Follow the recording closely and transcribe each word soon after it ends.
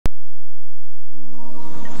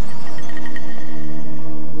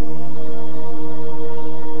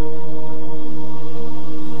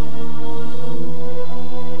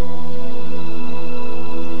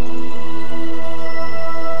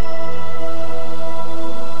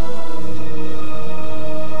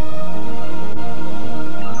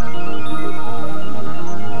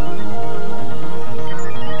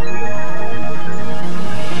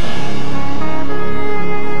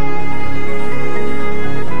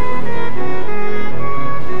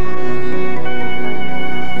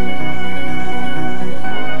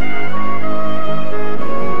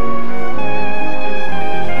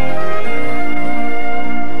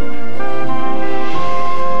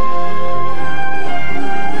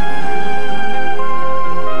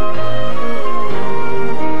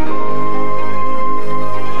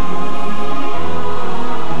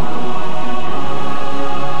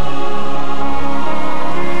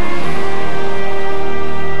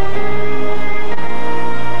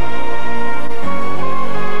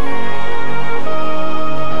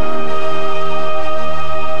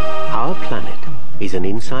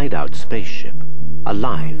inside-out spaceship,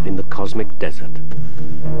 alive in the cosmic desert.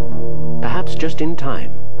 Perhaps just in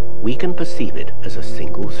time, we can perceive it as a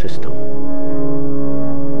single system.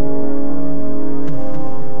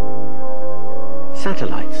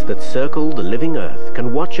 Satellites that circle the living Earth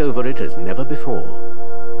can watch over it as never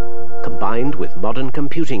before. Combined with modern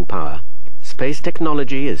computing power, space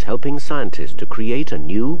technology is helping scientists to create a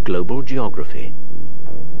new global geography.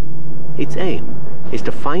 Its aim is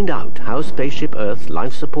to find out how Spaceship Earth's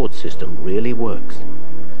life support system really works,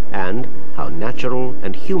 and how natural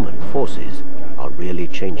and human forces are really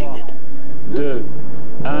changing it. 2,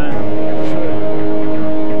 1, feu.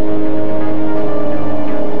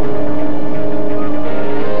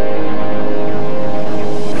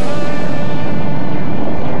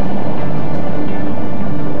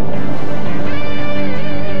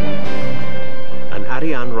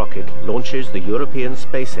 Launches the European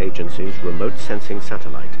Space Agency's remote sensing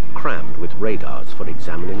satellite, crammed with radars for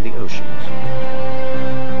examining the oceans.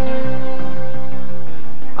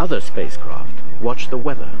 Other spacecraft watch the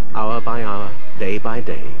weather hour by hour, day by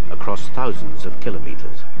day, across thousands of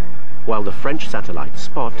kilometers, while the French satellite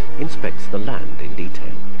Spot inspects the land in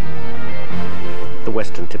detail. The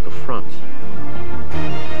western tip of France.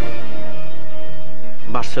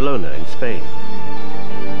 Barcelona in Spain.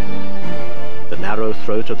 The narrow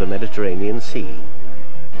throat of the Mediterranean Sea.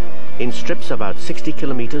 In strips about 60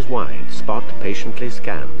 kilometers wide, Spot patiently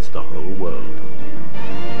scans the whole world.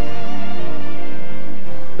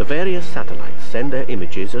 The various satellites send their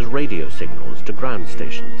images as radio signals to ground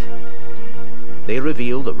stations. They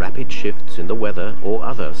reveal the rapid shifts in the weather or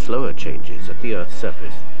other slower changes at the Earth's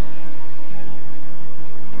surface.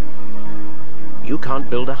 You can't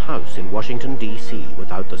build a house in Washington, D.C.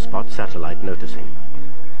 without the Spot satellite noticing.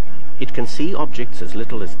 It can see objects as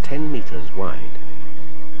little as 10 meters wide.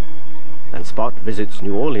 And Spot visits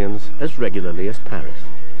New Orleans as regularly as Paris.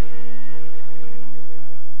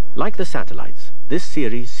 Like the satellites, this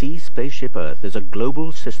series sees Spaceship Earth as a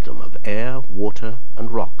global system of air, water, and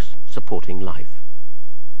rocks supporting life.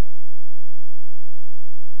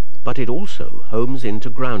 But it also homes into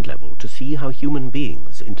ground level to see how human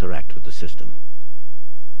beings interact with the system.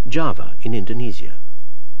 Java in Indonesia.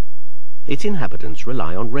 Its inhabitants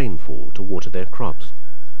rely on rainfall to water their crops.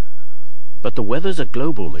 But the weather's a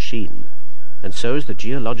global machine, and so is the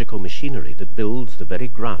geological machinery that builds the very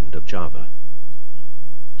ground of Java.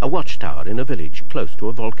 A watchtower in a village close to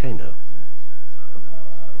a volcano.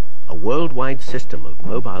 A worldwide system of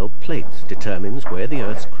mobile plates determines where the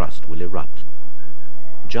Earth's crust will erupt.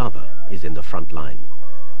 Java is in the front line.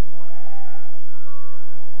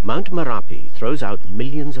 Mount Merapi throws out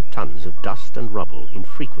millions of tons of dust and rubble in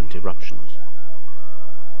frequent eruptions.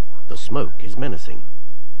 The smoke is menacing.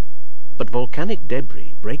 But volcanic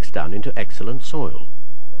debris breaks down into excellent soil,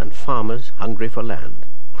 and farmers hungry for land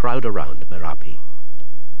crowd around Merapi.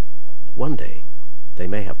 One day, they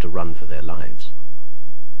may have to run for their lives.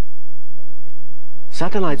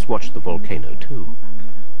 Satellites watch the volcano too.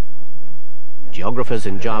 Geographers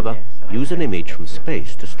in Java use an image from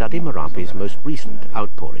space to study Merapi's most recent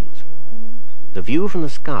outpourings. The view from the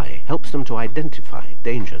sky helps them to identify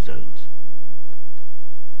danger zones.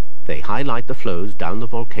 They highlight the flows down the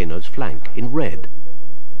volcano's flank in red.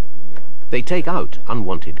 They take out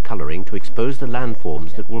unwanted coloring to expose the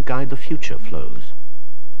landforms that will guide the future flows.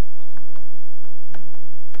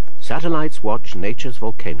 Satellites watch nature's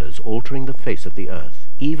volcanoes altering the face of the Earth,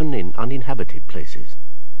 even in uninhabited places.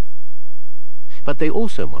 But they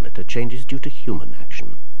also monitor changes due to human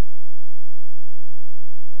action.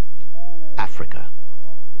 Africa.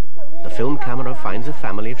 The film camera finds a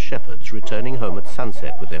family of shepherds returning home at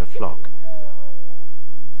sunset with their flock.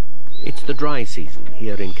 It's the dry season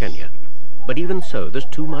here in Kenya, but even so, there's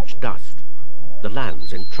too much dust. The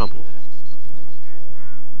land's in trouble.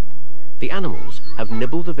 The animals have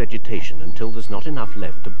nibbled the vegetation until there's not enough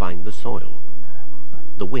left to bind the soil.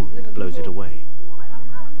 The wind blows it away.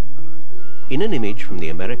 In an image from the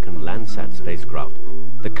American Landsat spacecraft,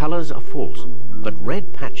 the colors are false, but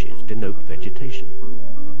red patches denote vegetation.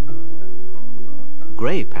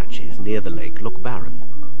 Gray patches near the lake look barren,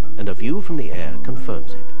 and a view from the air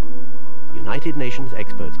confirms it. United Nations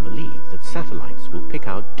experts believe that satellites will pick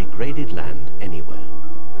out degraded land anywhere.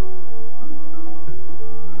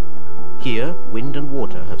 Here, wind and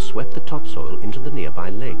water have swept the topsoil into the nearby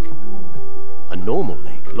lake. A normal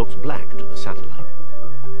lake looks black to the satellite.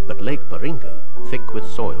 But Lake Baringo, thick with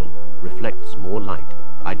soil, reflects more light,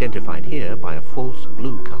 identified here by a false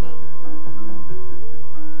blue color.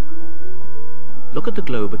 Look at the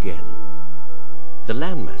globe again. The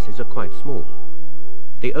land masses are quite small.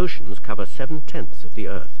 The oceans cover 7/10 of the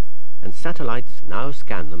Earth, and satellites now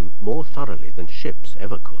scan them more thoroughly than ships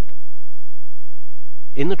ever could.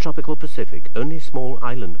 In the tropical Pacific, only small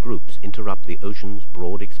island groups interrupt the ocean's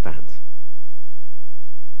broad expanse.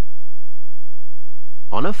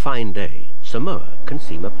 On a fine day, Samoa can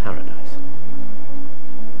seem a paradise.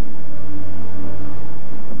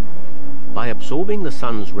 By absorbing the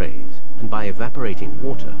sun's rays and by evaporating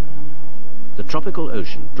water, the tropical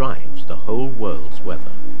ocean drives the whole world's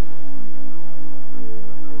weather.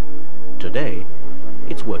 Today,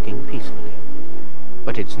 it's working peacefully,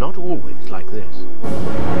 but it's not always like this.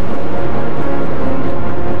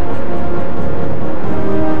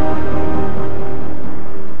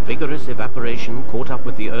 Vigorous evaporation caught up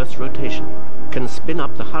with the Earth's rotation can spin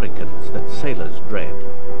up the hurricanes that sailors dread,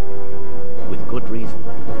 with good reason.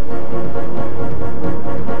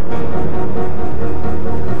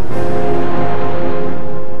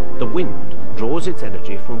 The wind draws its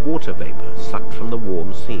energy from water vapor sucked from the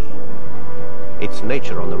warm sea. It's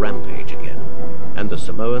nature on the rampage again, and the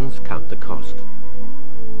Samoans count the cost.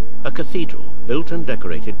 A cathedral, built and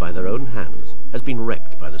decorated by their own hands, has been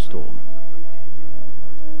wrecked by the storm.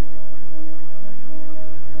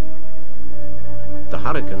 The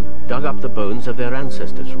hurricane dug up the bones of their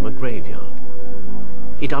ancestors from a graveyard.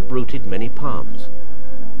 It uprooted many palms.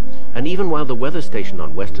 And even while the weather station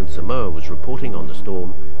on Western Samoa was reporting on the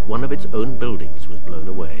storm, one of its own buildings was blown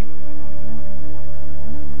away.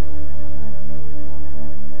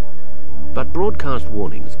 But broadcast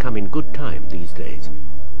warnings come in good time these days,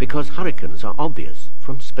 because hurricanes are obvious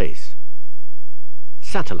from space.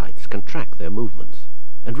 Satellites can track their movements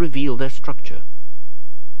and reveal their structure.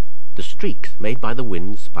 The streaks made by the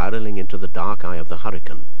wind spiraling into the dark eye of the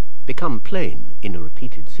hurricane become plain in a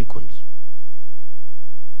repeated sequence.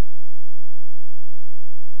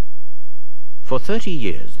 For 30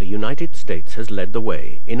 years, the United States has led the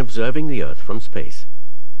way in observing the Earth from space.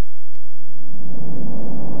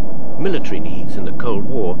 Military needs in the Cold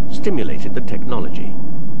War stimulated the technology.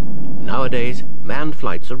 Nowadays, manned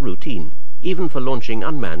flights are routine, even for launching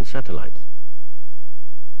unmanned satellites.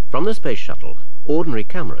 From the space shuttle, ordinary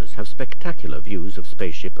cameras have spectacular views of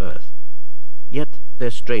Spaceship Earth, yet they're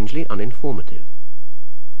strangely uninformative.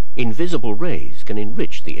 Invisible rays can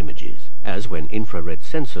enrich the images, as when infrared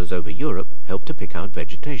sensors over Europe help to pick out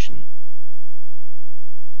vegetation.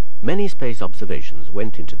 Many space observations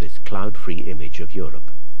went into this cloud-free image of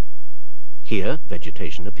Europe. Here,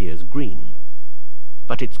 vegetation appears green,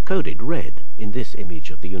 but it's coded red in this image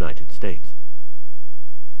of the United States.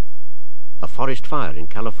 A forest fire in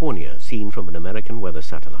California seen from an American weather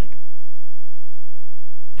satellite.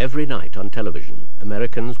 Every night on television,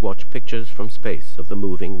 Americans watch pictures from space of the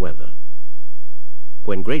moving weather.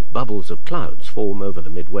 When great bubbles of clouds form over the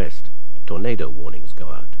Midwest, tornado warnings go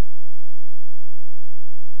out.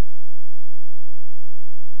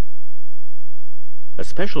 A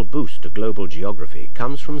special boost to global geography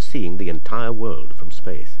comes from seeing the entire world from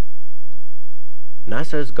space.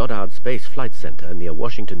 NASA's Goddard Space Flight Center near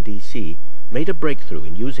Washington, D.C. made a breakthrough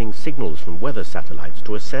in using signals from weather satellites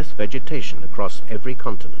to assess vegetation across every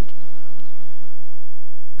continent.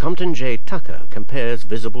 Compton J. Tucker compares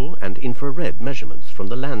visible and infrared measurements from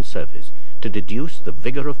the land surface to deduce the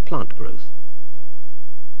vigor of plant growth.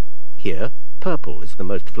 Here, purple is the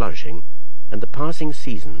most flourishing, and the passing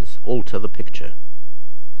seasons alter the picture.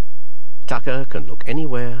 Tucker can look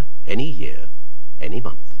anywhere, any year, any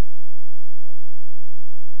month.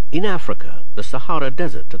 In Africa, the Sahara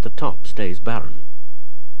Desert at the top stays barren.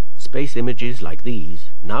 Space images like these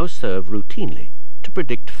now serve routinely to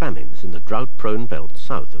predict famines in the drought-prone belt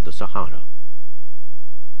south of the Sahara.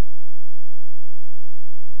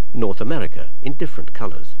 North America in different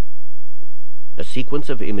colors. A sequence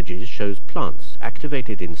of images shows plants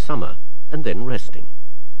activated in summer and then resting.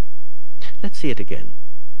 Let's see it again.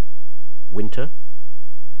 Winter,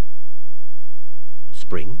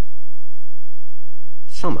 spring,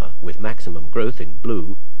 summer with maximum growth in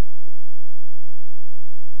blue,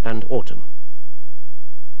 and autumn.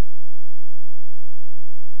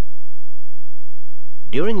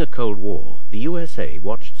 During the Cold War, the USA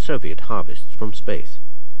watched Soviet harvests from space.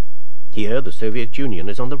 Here, the Soviet Union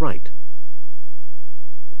is on the right.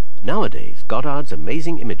 Nowadays, Goddard's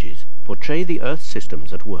amazing images portray the Earth's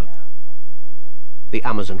systems at work. The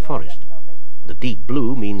Amazon forest. The deep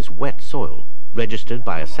blue means wet soil, registered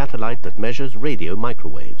by a satellite that measures radio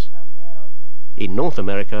microwaves. In North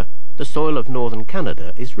America, the soil of northern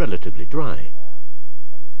Canada is relatively dry.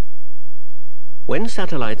 When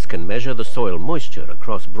satellites can measure the soil moisture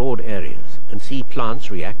across broad areas and see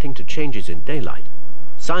plants reacting to changes in daylight,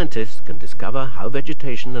 scientists can discover how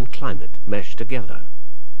vegetation and climate mesh together.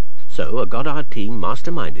 So a Goddard team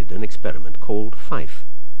masterminded an experiment called FIFE.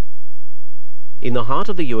 In the heart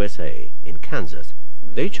of the USA, in Kansas,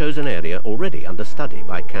 they chose an area already under study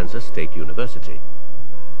by Kansas State University.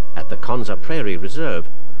 At the Konza Prairie Reserve,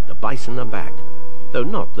 the bison are back, though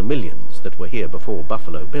not the millions that were here before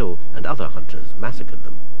Buffalo Bill and other hunters massacred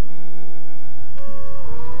them.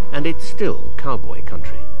 And it's still cowboy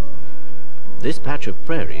country. This patch of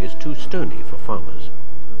prairie is too stony for farmers.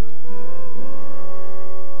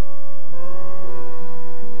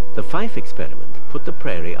 The Fife experiment put the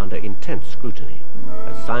prairie under intense scrutiny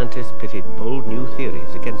as scientists pitted bold new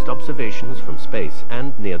theories against observations from space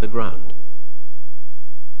and near the ground.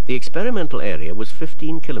 The experimental area was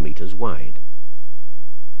 15 kilometers wide.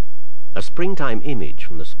 A springtime image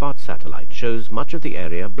from the Spot satellite shows much of the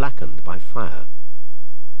area blackened by fire.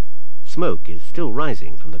 Smoke is still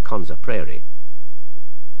rising from the Konza Prairie,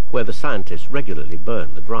 where the scientists regularly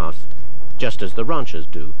burn the grass, just as the ranchers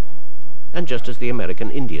do, and just as the American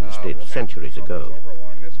Indians did centuries ago.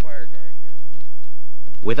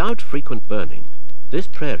 Without frequent burning, this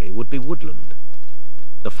prairie would be woodland.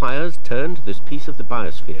 The fires turned this piece of the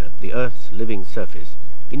biosphere, the Earth's living surface,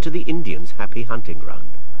 into the Indians' happy hunting ground.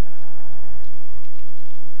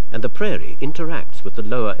 And the prairie interacts with the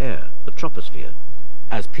lower air, the troposphere,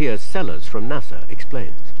 as Piers Sellers from NASA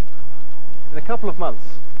explains. In a couple of months,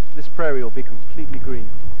 this prairie will be completely green.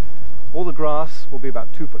 All the grass will be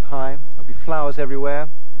about 2 foot high, there'll be flowers everywhere,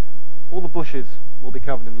 all the bushes will be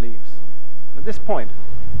covered in leaves. And at this point,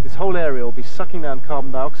 this whole area will be sucking down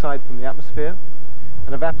carbon dioxide from the atmosphere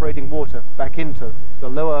and evaporating water back into the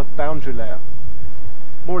lower boundary layer,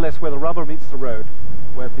 more or less where the rubber meets the road,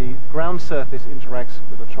 where the ground surface interacts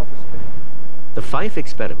with the troposphere. The Fife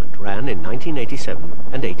experiment ran in 1987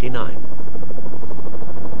 and 89.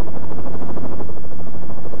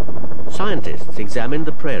 Scientists examined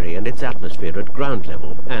the prairie and its atmosphere at ground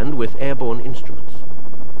level and with airborne instruments.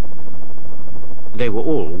 They were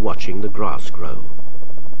all watching the grass grow,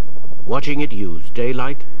 watching it use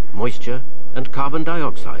daylight, moisture, and carbon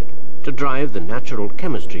dioxide to drive the natural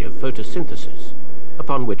chemistry of photosynthesis,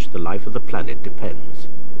 upon which the life of the planet depends.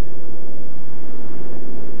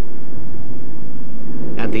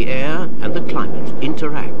 And the air and the climate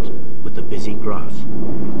interact with the busy grass.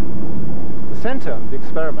 The center of the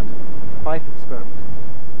experiment, the Fife experiment,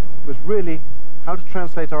 was really how to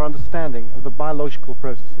translate our understanding of the biological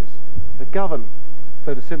processes that govern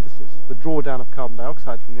photosynthesis, the drawdown of carbon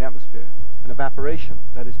dioxide from the atmosphere, and evaporation,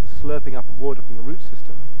 that is the slurping up of water from the root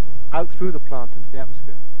system, out through the plant into the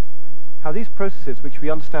atmosphere. How these processes, which we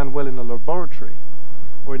understand well in a laboratory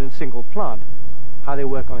or in a single plant, how they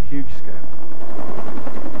work on a huge scale.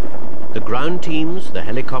 The ground teams, the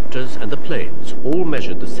helicopters, and the planes all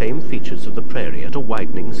measured the same features of the prairie at a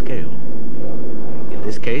widening scale. In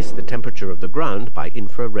this case, the temperature of the ground by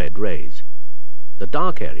infrared rays. The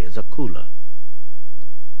dark areas are cooler.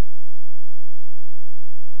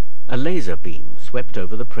 A laser beam swept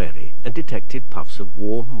over the prairie and detected puffs of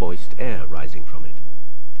warm, moist air rising from it.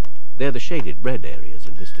 They're the shaded red areas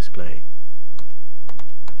in this display.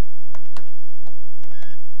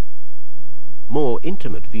 More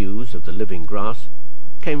intimate views of the living grass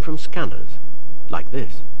came from scanners, like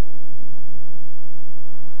this.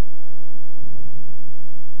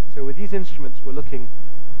 So with these instruments we're looking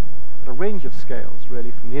at a range of scales,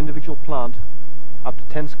 really, from the individual plant up to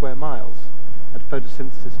 10 square miles at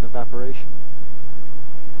photosynthesis and evaporation.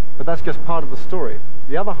 But that's just part of the story.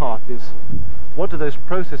 The other half is, what do those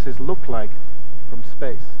processes look like from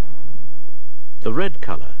space? The red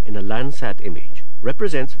color in a Landsat image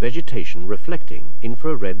represents vegetation reflecting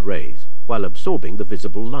infrared rays while absorbing the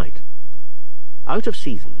visible light. Out of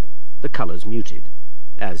season, the color's muted,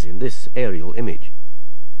 as in this aerial image.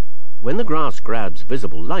 When the grass grabs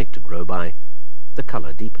visible light to grow by, the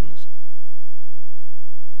color deepens.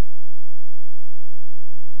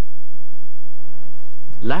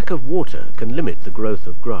 Lack of water can limit the growth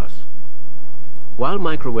of grass. While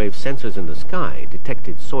microwave sensors in the sky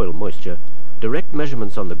detected soil moisture, direct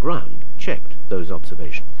measurements on the ground checked those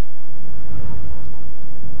observations.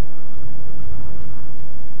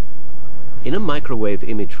 In a microwave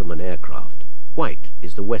image from an aircraft, white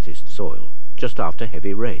is the wettest soil, just after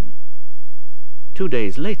heavy rain. 2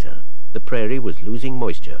 days later, the prairie was losing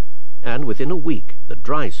moisture, and within a week, the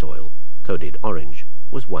dry soil, coded orange,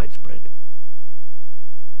 was widespread.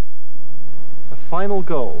 The final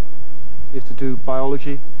goal is to do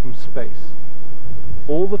biology from space,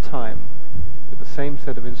 all the time, with the same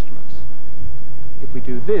set of instruments. If we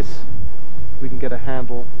do this, we can get a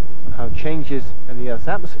handle on how changes in the Earth's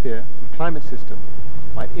atmosphere and climate system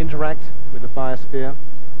might interact with the biosphere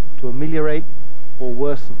to ameliorate or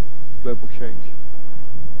worsen global change.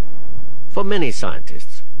 For many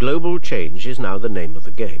scientists, global change is now the name of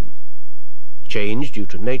the game. Change due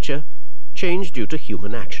to nature, change due to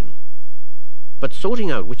human action. But sorting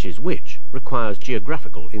out which is which requires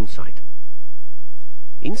geographical insight.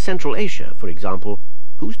 In Central Asia, for example,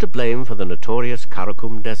 who's to blame for the notorious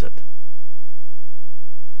Karakum Desert?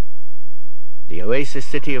 The oasis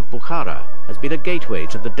city of Bukhara has been a gateway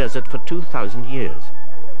to the desert for 2,000 years.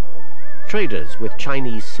 Traders with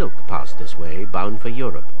Chinese silk passed this way, bound for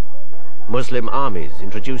Europe. Muslim armies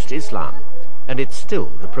introduced Islam, and it's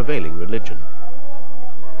still the prevailing religion.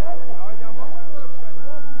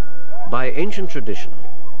 By ancient tradition,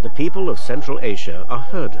 the people of Central Asia are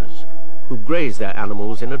herders who graze their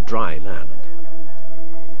animals in a dry land.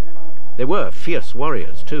 They were fierce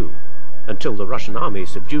warriors too, until the Russian army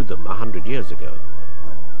subdued them 100 years ago.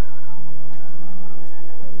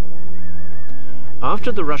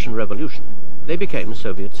 After the Russian Revolution, they became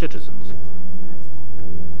Soviet citizens.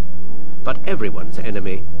 But everyone's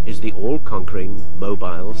enemy is the all-conquering,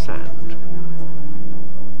 mobile sand.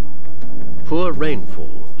 Poor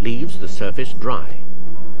rainfall leaves the surface dry.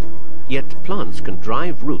 Yet plants can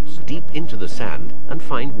drive roots deep into the sand and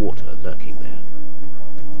find water lurking there.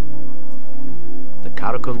 The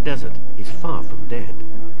Karakum Desert is far from dead.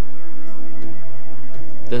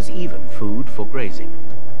 There's even food for grazing.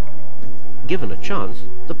 Given a chance,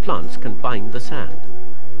 the plants can bind the sand,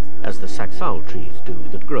 as the saxaul trees do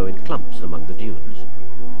that grow in clumps among the dunes.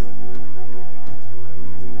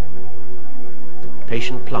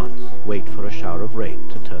 Patient plants wait for a shower of rain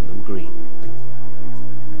to turn them green.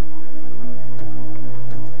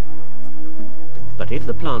 But if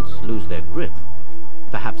the plants lose their grip,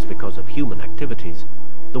 perhaps because of human activities,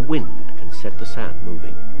 the wind can set the sand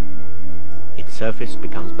moving. Its surface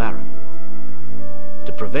becomes barren.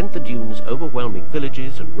 To prevent the dunes overwhelming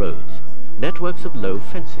villages and roads, networks of low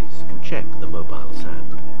fences can check the mobile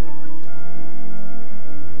sand.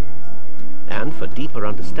 And for deeper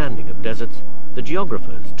understanding of deserts, the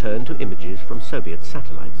geographers turn to images from Soviet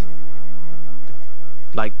satellites.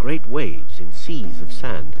 Like great waves in seas of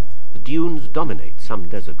sand, the dunes dominate some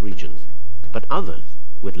desert regions, but others,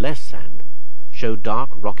 with less sand, show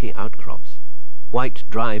dark rocky outcrops. White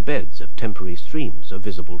dry beds of temporary streams are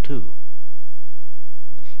visible too.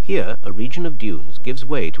 Here, a region of dunes gives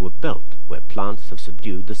way to a belt where plants have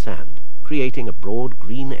subdued the sand, creating a broad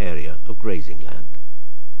green area of grazing land.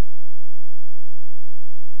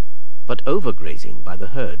 But overgrazing by the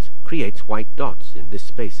herds creates white dots in this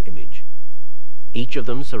space image. Each of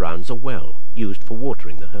them surrounds a well used for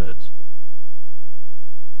watering the herds.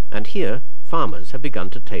 And here, farmers have begun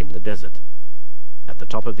to tame the desert. At the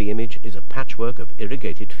top of the image is a patchwork of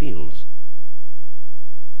irrigated fields.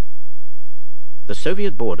 The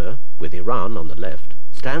Soviet border, with Iran on the left,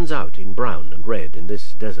 stands out in brown and red in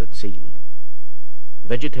this desert scene.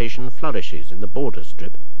 Vegetation flourishes in the border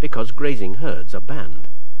strip because grazing herds are banned.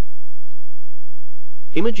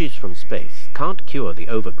 Images from space can't cure the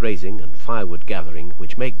overgrazing and firewood gathering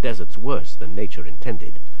which make deserts worse than nature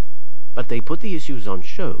intended, but they put the issues on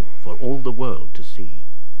show for all the world to see.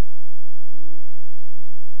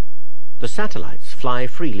 The satellites fly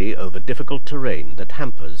freely over difficult terrain that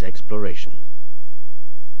hampers exploration.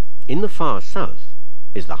 In the far south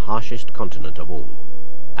is the harshest continent of all,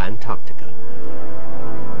 Antarctica.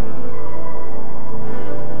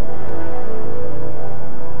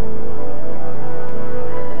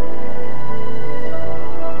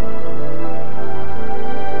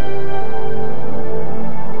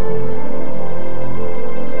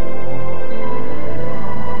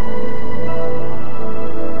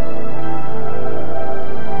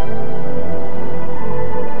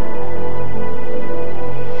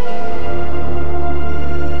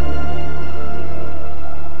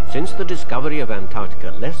 Since the discovery of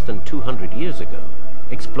Antarctica less than 200 years ago,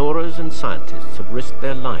 explorers and scientists have risked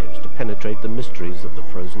their lives to penetrate the mysteries of the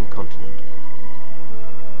frozen continent.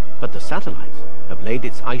 But the satellites have laid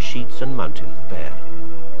its ice sheets and mountains bare.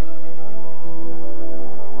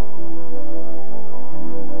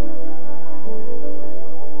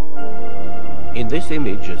 In this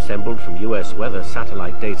image, assembled from US weather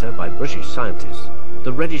satellite data by British scientists,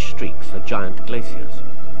 the reddish streaks are giant glaciers.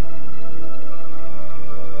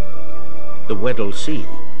 The Weddell Sea,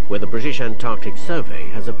 where the British Antarctic Survey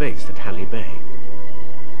has a base at Halley Bay.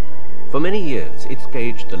 For many years, it's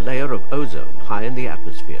gauged the layer of ozone high in the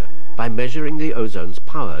atmosphere by measuring the ozone's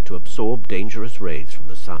power to absorb dangerous rays from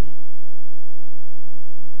the sun.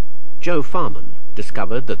 Joe Farman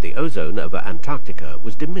discovered that the ozone over Antarctica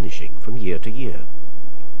was diminishing from year to year.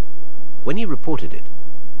 When he reported it,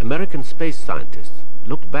 American space scientists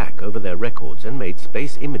looked back over their records and made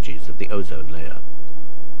space images of the ozone layer.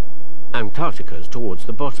 Antarctica's towards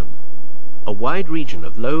the bottom. A wide region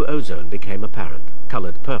of low ozone became apparent,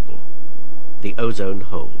 colored purple. the ozone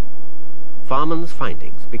hole. Farman's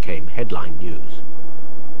findings became headline news.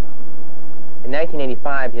 In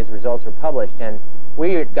 1985, his results were published, and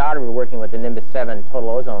we at Calder were working with the Nimbus 7 total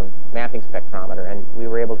ozone mapping spectrometer, and we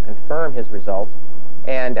were able to confirm his results,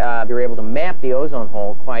 and we were able to map the ozone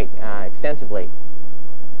hole quite extensively.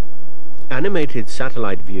 Animated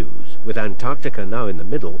satellite views, with Antarctica now in the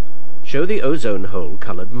middle, show the ozone hole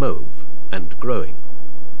colored mauve and growing.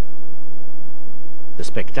 The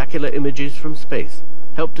spectacular images from space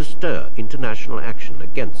helped to stir international action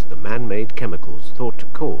against the man-made chemicals thought to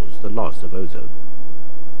cause the loss of ozone.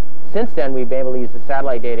 Since then, we've been able to use the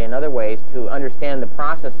satellite data in other ways to understand the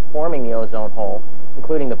process forming the ozone hole,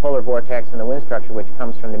 including the polar vortex and the wind structure, which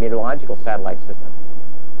comes from the meteorological satellite system.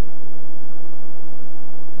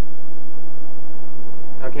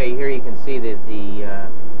 Okay, here you can see that the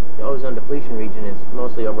ozone depletion region is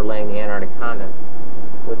mostly overlaying the Antarctic continent,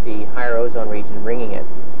 with the higher ozone region ringing it.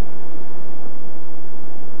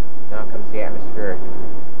 Now comes the atmospheric.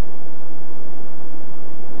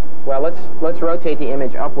 Well, let's rotate the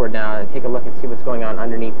image upward now and take a look and see what's going on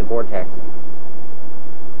underneath the vortex.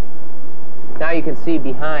 Now you can see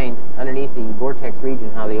underneath the vortex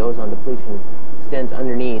region, how the ozone depletion extends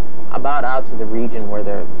underneath, about out to the region where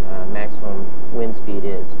the maximum wind speed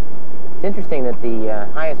is. It's interesting that the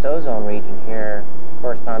highest ozone region here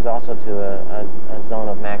corresponds also to a zone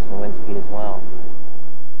of maximum wind speed as well.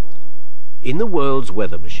 In the world's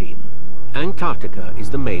weather machine, Antarctica is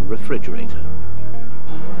the main refrigerator.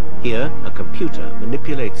 Here, a computer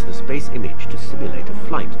manipulates the space image to simulate a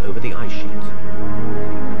flight over the ice sheet.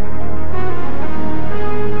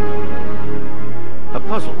 A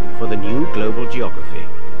puzzle for the new global geography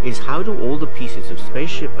is how do all the pieces of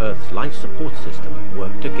Spaceship Earth's life support system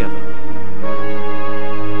work together?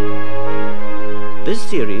 This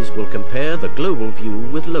series will compare the global view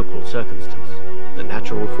with local circumstance, the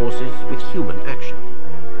natural forces with human action.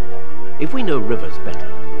 If we know rivers better,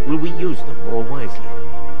 will we use them more wisely?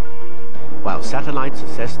 While satellites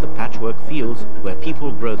assess the patchwork fields where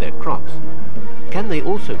people grow their crops, can they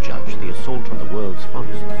also judge the assault on the world's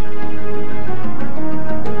forests?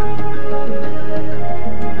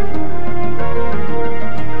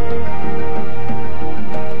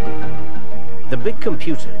 The big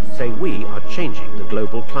computers say we are changing the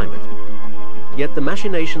global climate. Yet the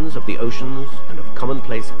machinations of the oceans and of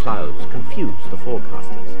commonplace clouds confuse the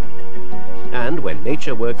forecasters. And when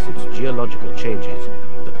nature works its geological changes,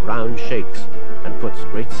 the ground shakes and puts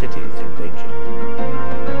great cities in danger.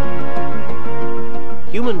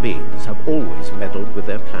 Human beings have always meddled with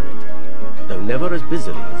their planet, though never as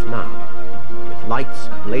busily as now, with lights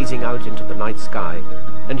blazing out into the night sky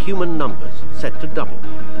and human numbers set to double.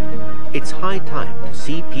 It's high time to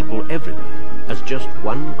see people everywhere as just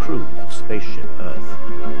one crew of Spaceship Earth.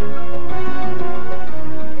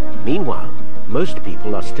 Meanwhile, most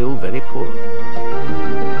people are still very poor.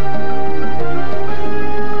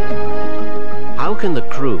 How can the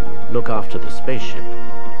crew look after the spaceship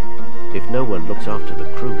if no one looks after the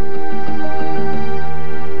crew?